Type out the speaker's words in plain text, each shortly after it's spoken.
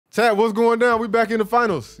Chat, what's going down? We back in the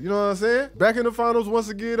finals. You know what I'm saying? Back in the finals once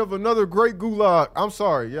again of another great gulag. I'm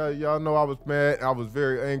sorry. Y'all know I was mad. I was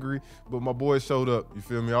very angry, but my boys showed up. You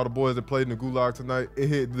feel me? All the boys that played in the gulag tonight, it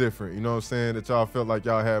hit different. You know what I'm saying? That y'all felt like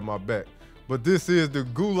y'all had my back. But this is the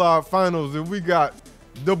gulag finals, and we got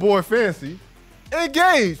the boy Fancy and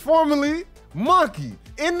Gage, formerly Monkey,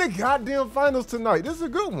 in the goddamn finals tonight. This is a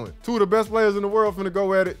good one. Two of the best players in the world finna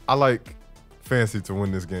go at it. I like Fancy to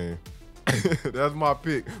win this game. That's my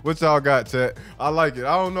pick. What y'all got, chat? I like it.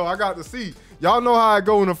 I don't know. I got to see. Y'all know how I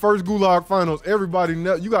go in the first gulag finals. Everybody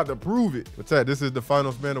know. You got to prove it. But chat, this is the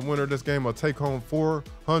finals, man. The winner of this game will take home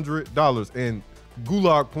 $400 and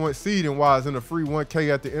gulag point seeding wise in a free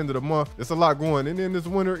 1K at the end of the month. It's a lot going. And then this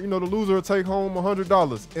winner, you know, the loser will take home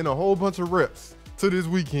 $100 and a whole bunch of reps to this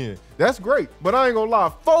weekend. That's great. But I ain't gonna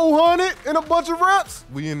lie, 400 and a bunch of reps,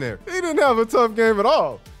 we in there. He didn't have a tough game at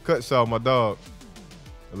all. Cut Shaw, my dog.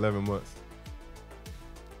 11 months.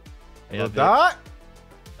 Yeah, Dot?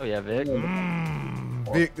 Oh yeah, Vic.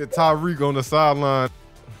 Vic the Tyreek on the sideline.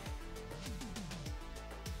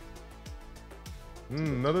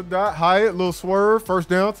 Another dot. Hyatt, little swerve. First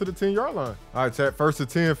down to the 10-yard line. All right, chat. First to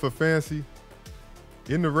 10 for Fancy.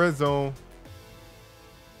 In the red zone.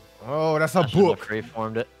 Oh, that's a book.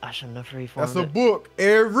 I shouldn't have freeformed it. That's a book.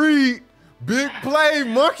 Ed Reed. Big play.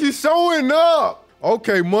 Monkey showing up.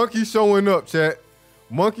 Okay, Monkey showing up, chat.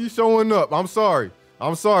 Monkey showing up. I'm sorry.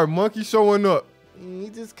 Monkey showing up. He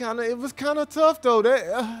just it was kind of tough though.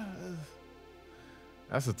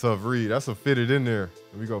 That's a tough read. That's a fitted in there.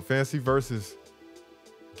 Here we go. Fancy versus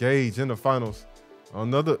Gage in the finals.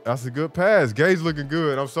 That's a good pass. Gage looking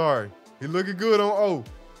good. I'm sorry. He looking good on O.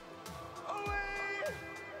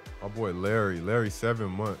 My boy Larry 7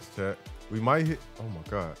 months, chat. We might hit. Oh my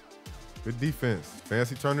God. Good defense.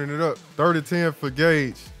 Fancy turning it up. 3rd and 10 for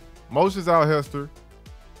Gage. Motion's out, Hester.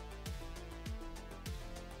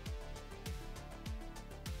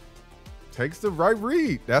 Takes the right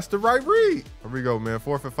read. That's the right read. Here we go, man.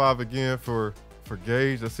 4th and 5 again for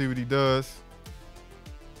Gage. Let's see what he does.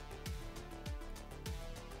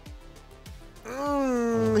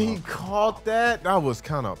 He caught that. That was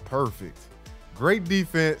kind of perfect. Great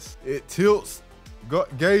defense. It tilts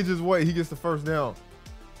Gage's way. He gets the first down.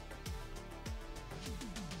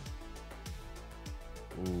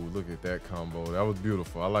 Ooh, look at that combo. That was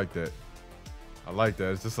beautiful. I like that.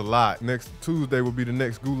 It's just a lot. Next Tuesday will be the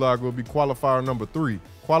next gulag. Will be qualifier number 3.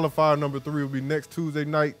 Qualifier number 3 will be next Tuesday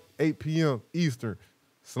night, 8 p.m. Eastern.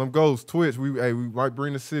 Some goes Twitch. We might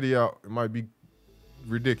bring the city out. It might be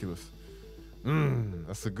ridiculous.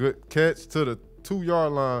 That's a good catch to the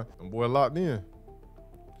 2-yard line. And boy, locked in.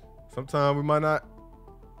 Sometimes we might not.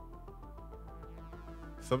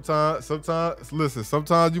 Sometimes, listen,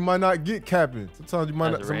 sometimes you might not get capping. Sometimes you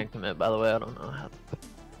might not. Rain commit, by the way, I don't know how.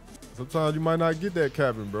 Sometimes you might not get that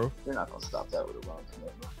capping, bro. You're not gonna stop that with a wrong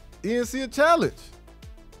commit, bro. He didn't see a challenge.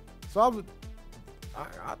 So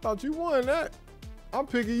I thought you won that. I'm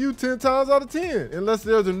picking you 10 times out of 10, unless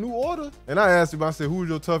there's a new order. And I asked him, I said, who's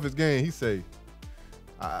your toughest game? He say,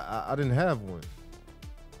 I didn't have one.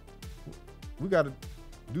 We got to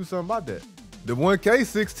do something about that. The 1K,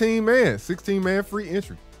 16 man free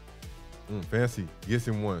entry. Fancy gets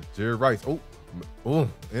him one. Jerry Rice,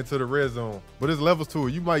 into the red zone. But there's levels to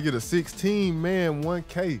it. You might get a 16-man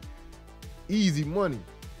 1K, easy money.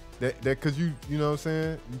 That cause you know what I'm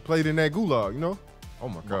saying? You played in that gulag, you know? Oh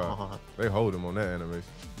my God, they hold him on that animation.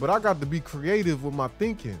 But I got to be creative with my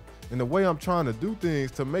thinking and the way I'm trying to do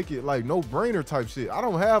things to make it like no-brainer type shit. I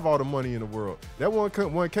don't have all the money in the world. That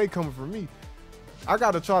 1K coming from me. I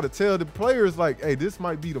got to try to tell the players like, hey, this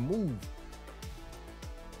might be the move.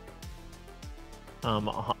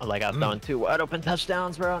 Like I've thrown 2 wide open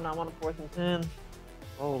touchdowns, bro, and I'm on a 4th and 10.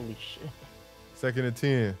 Holy shit. 2nd and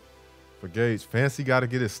 10 for Gage. Fancy got to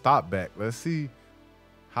get his stop back. Let's see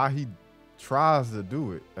how he tries to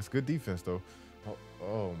do it. That's good defense, though.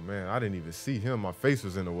 Oh man, I didn't even see him. My face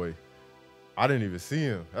was in the way. I didn't even see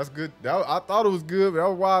him. That's good. I thought it was good, but that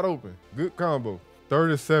was wide open. Good combo.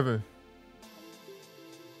 3rd and 7.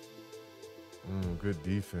 Good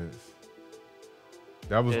defense.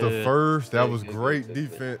 That was the first. That was great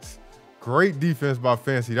defense. Great defense by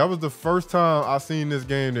Fancy. That was the first time I seen this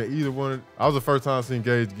game that either one. That was the first time I seen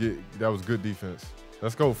Gage get. That was good defense.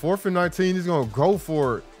 Let's go. 4th and 19. He's gonna go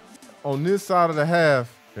for it on this side of the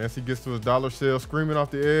half. Fancy gets to his dollar shell, screaming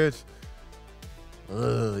off the edge.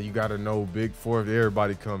 You gotta know, big 4th.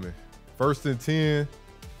 Everybody coming. 1st and 10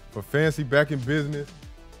 for Fancy, back in business.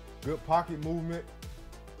 Good pocket movement.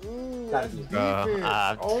 Ooh, Gotta that's be.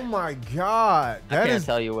 defense. Oh my God. I can't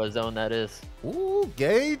tell you what zone that is. Ooh,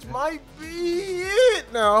 Gage might be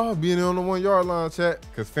it now. Being on the 1 yard line, chat.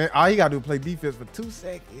 Because all he got to do is play defense for 2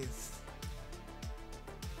 seconds.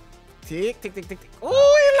 Tick, tick, tick, tick, tick. Ooh,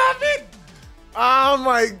 he left it. Oh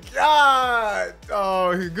my God.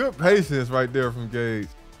 Oh, he good patience right there from Gage.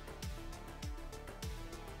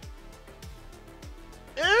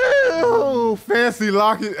 Ew, fancy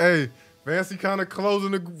locking. Hey, fancy kind of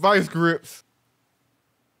closing the vice grips.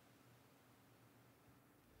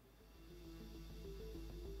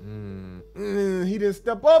 He didn't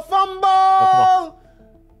step up, fumble.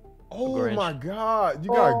 Oh my God,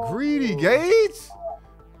 you got greedy, Gage.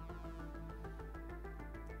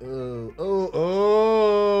 I'm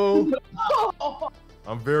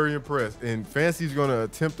very impressed. And Fancy's gonna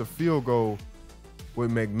attempt a field goal with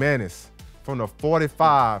McManus from the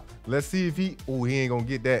 45. Let's see if he ain't gonna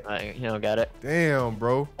get that. He don't got it. Damn,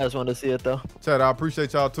 bro. I just wanted to see it though. Chat, I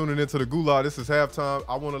appreciate y'all tuning into the Gulag. This is halftime.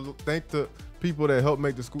 I want to thank the people that helped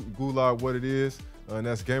make the Gulag what it is. And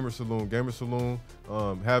that's Gamer Saloon. Gamer Saloon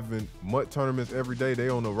having MUT tournaments every day. They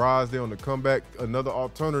on the rise. They on the comeback. Another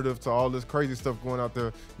alternative to all this crazy stuff going out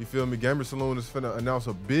there. You feel me? Gamer Saloon is finna announce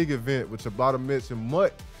a big event with Shabata Mitch and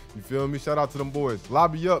MUT. You feel me? Shout out to them boys.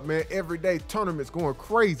 Lobby up, man. Every day tournaments going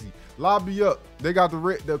crazy. Lobby up. They got the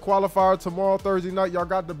qualifier tomorrow, Thursday night. Y'all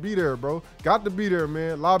got to be there, bro. Got to be there,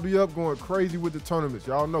 man. Lobby up going crazy with the tournaments.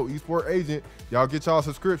 Y'all know, eSport Agent. Y'all get y'all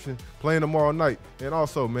subscription playing tomorrow night. And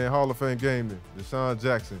also, man, Hall of Fame Gaming, Deshaun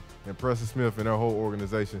Jackson and Preston Smith and their whole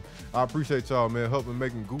organization. I appreciate y'all, man, helping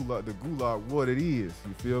making the Gulag what it is.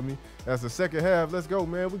 You feel me? That's the second half. Let's go,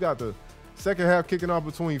 man. We got the second half kicking off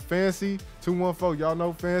between Fancy, 214. Y'all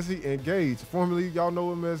know Fancy, and Gage. Formerly, y'all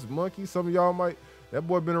know him as Monkey. Some of y'all might. That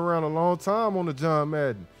boy been around a long time on the John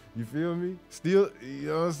Madden. You feel me? Still, you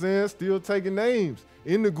know what I'm saying? Still taking names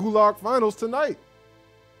in the Gulag finals tonight.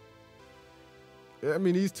 I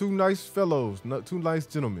mean, these two nice fellows, two nice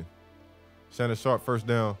gentlemen. Shannon Sharp first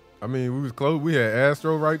down. I mean, we was close. We had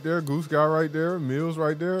Astro right there, Goose Guy right there, Mills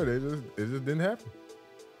right there. It just didn't happen.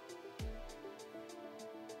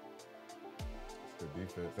 Good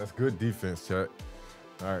defense. That's good defense, chat.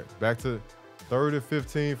 All right, back to 3rd and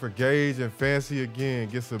 15 for Gage, and Fancy again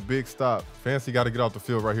gets a big stop. Fancy got to get off the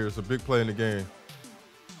field right here. It's a big play in the game.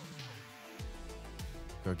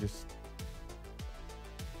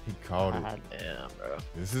 He caught it. Damn, bro.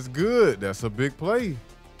 This is good. That's a big play.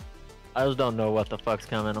 I just don't know what the fuck's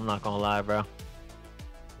coming. I'm not gonna lie, bro.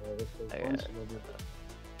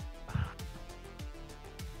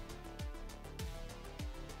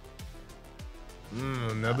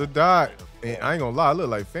 Another dot. And I ain't gonna lie, I look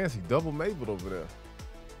like Fancy double Mabel over there.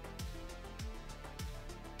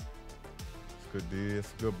 It's good D.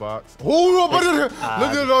 It's a good box. Oh,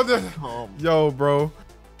 look at all this. Yo, bro.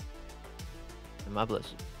 And my blitz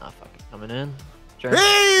is not fucking coming in. Sure.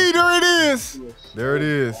 Hey, there it is. There it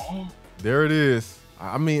is. There it is.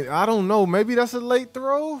 I mean, I don't know. Maybe that's a late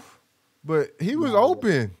throw, but he was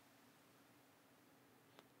open.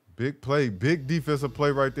 Big play, big defensive play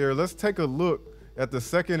right there. Let's take a look at the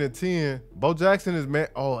 2nd and 10. Bo Jackson is man.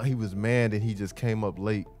 Oh, he was mad and he just came up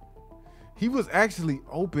late. He was actually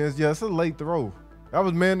open. Yeah, it's a late throw. That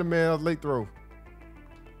was man-to-man. That was late throw.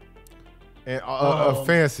 And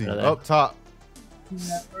Fancy up top.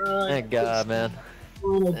 Thank God, man.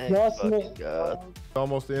 Thank God.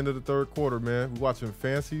 Almost the end of the 3rd quarter, man. We're watching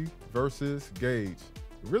Fancy versus Gage.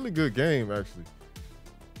 Really good game, actually.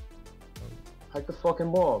 Hike the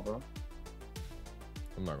fucking ball, bro.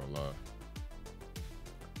 I'm not gonna lie.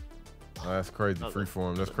 Oh, that's crazy. Free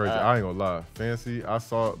form. That's crazy. I ain't gonna lie. Fancy, I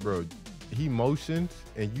saw it, bro. He motioned,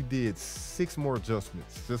 and you did 6 more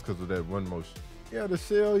adjustments just because of that one motion. Yeah, the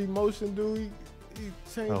shell emotion, dude. He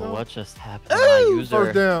changed Bro, up. what just happened to my user?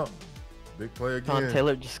 First down. Big play again. Tom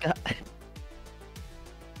Taylor just got...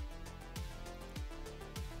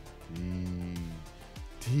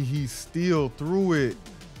 He still threw it.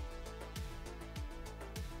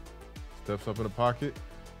 Steps up in the pocket.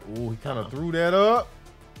 Oh, he kind of threw that up.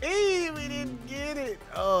 Hey, we didn't get it.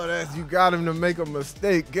 Oh, you got him to make a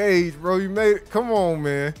mistake. Gage, bro, you made it. Come on,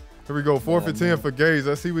 man. Here we go, 4th and 10 for Gage.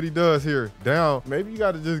 Let's see what he does here. Down. Maybe you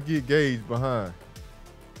got to just get Gage behind.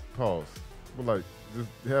 Pause. But like, just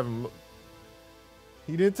have him look.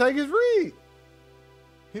 He didn't take his read.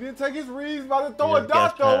 He didn't take his read. He's about to throw a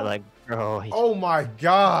dot, though. Like, bro, oh, my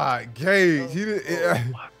God. Gage. He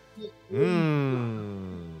didn't.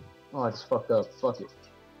 Oh, it's fucked up. Fuck it.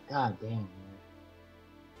 God damn, man.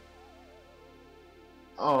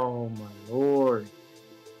 Oh, my Lord.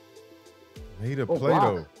 Made a play,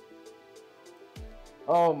 though.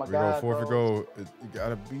 Oh my We go God, fourth and bro. goal. You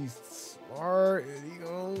gotta be smart. And he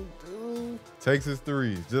gonna do. Takes his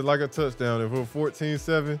threes, just like a touchdown. If we're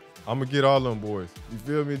 14-7, I'm gonna get all them boys. You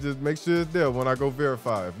feel me? Just make sure it's there when I go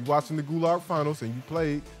verify. If you're watching the Gulag Finals and you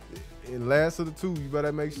played in last of the two, you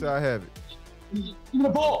better make sure I have it. Give me the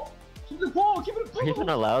ball. Give me the ball. Give me the Are you ball. even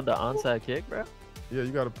allowed the onside kick, bro? Yeah,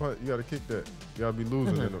 you gotta punt. You gotta kick that. You gotta be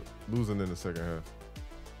losing in the second half.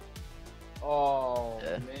 Oh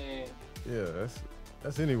Yeah. man. Yeah,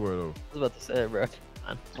 that's anywhere though. I was about to say, bro.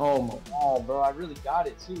 Oh my God, bro. I really got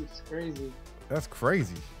it too. It's crazy. That's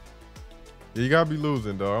crazy. Yeah, you gotta be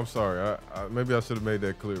losing, dog. I'm sorry. I maybe I should have made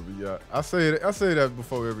that clear, but yeah, I say that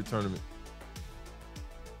before every tournament.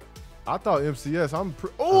 I thought MCS.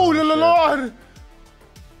 Oh, the Lord!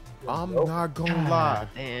 I'm not gonna lie.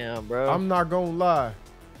 Damn, bro. I'm not gonna lie.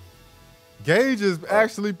 Gage is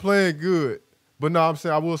actually playing good. But no, I'm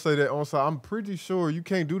saying I will say that onside. I'm pretty sure you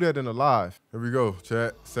can't do that in a live. Here we go,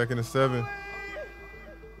 chat. 2nd and 7.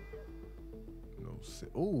 No,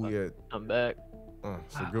 oh, yeah. I'm back.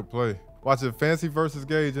 It's a good play. Watch it. Fancy versus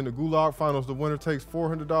Gage in the Gulag Finals. The winner takes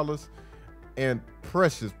 $400 and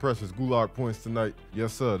precious Gulag points tonight.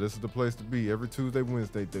 Yes, sir. This is the place to be. Every Tuesday,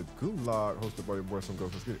 Wednesday, the Gulag hosted by your boy Some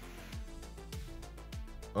Ghost. Let's get it.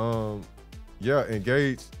 Yeah,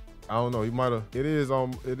 Engage. I don't know. He might have. It is.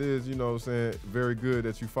 You know what I'm saying, very good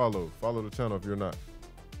that you follow the channel if you're not.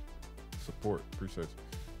 Support. Appreciate you.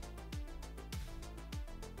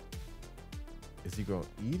 Is he gonna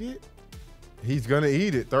eat it? He's gonna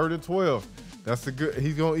eat it. 3rd and 12. That's a good.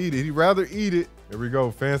 He's gonna eat it. He'd rather eat it. Here we go.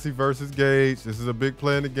 Fancy versus Gage. This is a big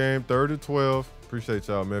play in the game. 3rd and 12. Appreciate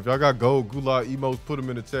y'all, man. If y'all got gold Gulag emotes, put them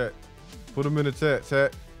in the chat. Put them in the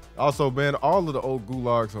chat. Also, man, all of the old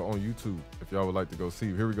Gulags are on YouTube if y'all would like to go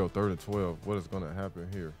see. Here we go, 3rd and 12. What is going to happen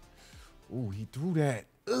here? Ooh, he threw that.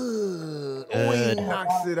 Oh, he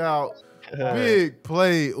knocks it out. Big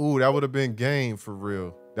play. Ooh, that would have been game for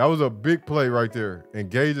real. That was a big play right there.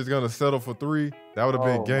 And Gage is going to settle for 3. That would have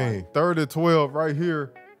been game. 3rd and 12 right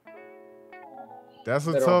here. That's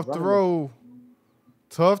a tough throw.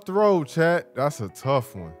 Tough throw, chat. That's a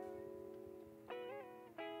tough one.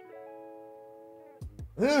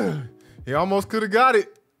 He almost could have got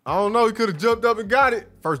it. I don't know. He could have jumped up and got it.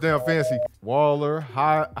 First down, Fancy. Waller,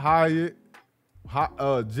 Hyatt,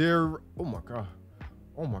 Jerry. Oh my God.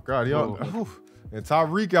 Oh my God. And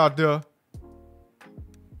Tyreek out there.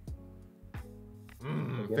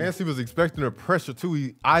 Fancy was expecting a pressure too.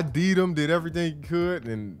 He ID'd him, did everything he could,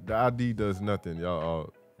 and the ID does nothing,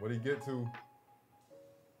 y'all. What did he get to?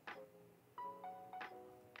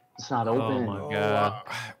 It's not open. Oh my God.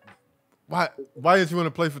 Why didn't you want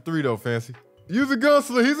to play for 3 though, Fancy? He's a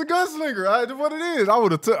gunslinger. He's a gunslinger. That's what it is. I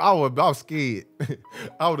was scared.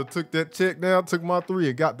 I would have took that check down, took my 3,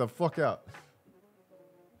 and got the fuck out.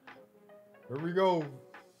 Here we go.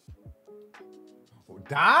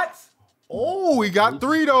 Dots? Oh, he got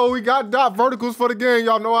 3 though. He got dot verticals for the game.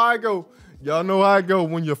 Y'all know how I go. Y'all know how I go.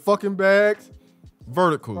 When you're fucking bags,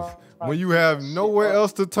 verticals. When you have nowhere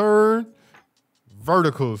else to turn,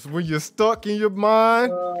 verticals. When you're stuck in your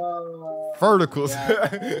mind, verticals.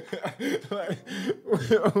 Like,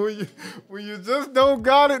 when you just don't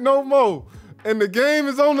got it no more and the game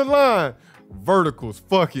is on the line, verticals.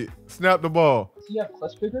 Fuck it. Snap the ball. Does he have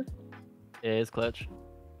clutch picker? Yeah, it's clutch.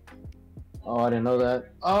 Oh, I didn't know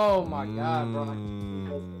that. Oh my God,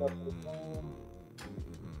 bro.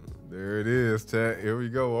 There it is, chat. Here we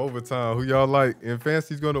go. Overtime. Who y'all like? And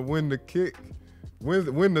Fancy's gonna win the kick,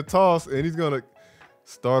 win the toss, and he's gonna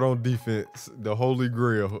start on defense. The holy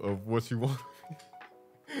grail of what you want.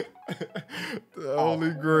 The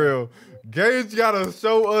holy grail. Gage gotta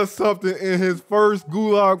show us something in his first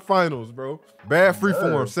Gulag Finals, bro. Bad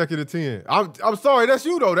freeform, 2nd and 10. I'm sorry, that's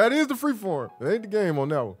you though. That is the freeform. It ain't the game on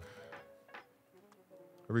that one.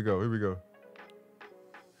 Here we go. Here we go.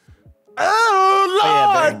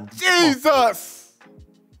 Oh Lord, Jesus!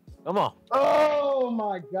 Come on. Oh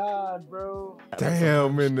my God, bro.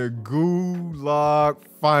 Damn, in the Gulag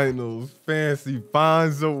Finals, Fancy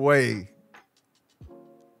finds a way.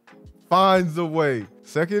 Finds a way.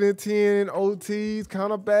 2nd and 10 in OTs,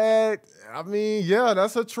 kind of bad. I mean, yeah,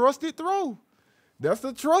 that's a trusted throw. That's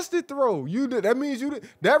a trusted throw. That means you did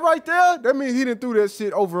that right there. That means he didn't threw that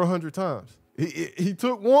shit over 100 times. He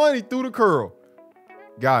took one, he threw the curl.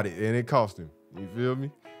 Got it, and it cost him. You feel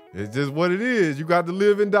me? It's just what it is. You got to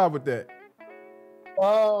live and die with that.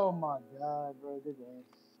 Oh my God, bro. Good game.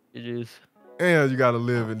 GG's. And you got to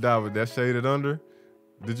live and die with that. Shaded under.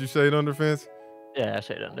 Did you shade under, Fancy? Yeah, I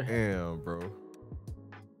shade under. Damn, bro.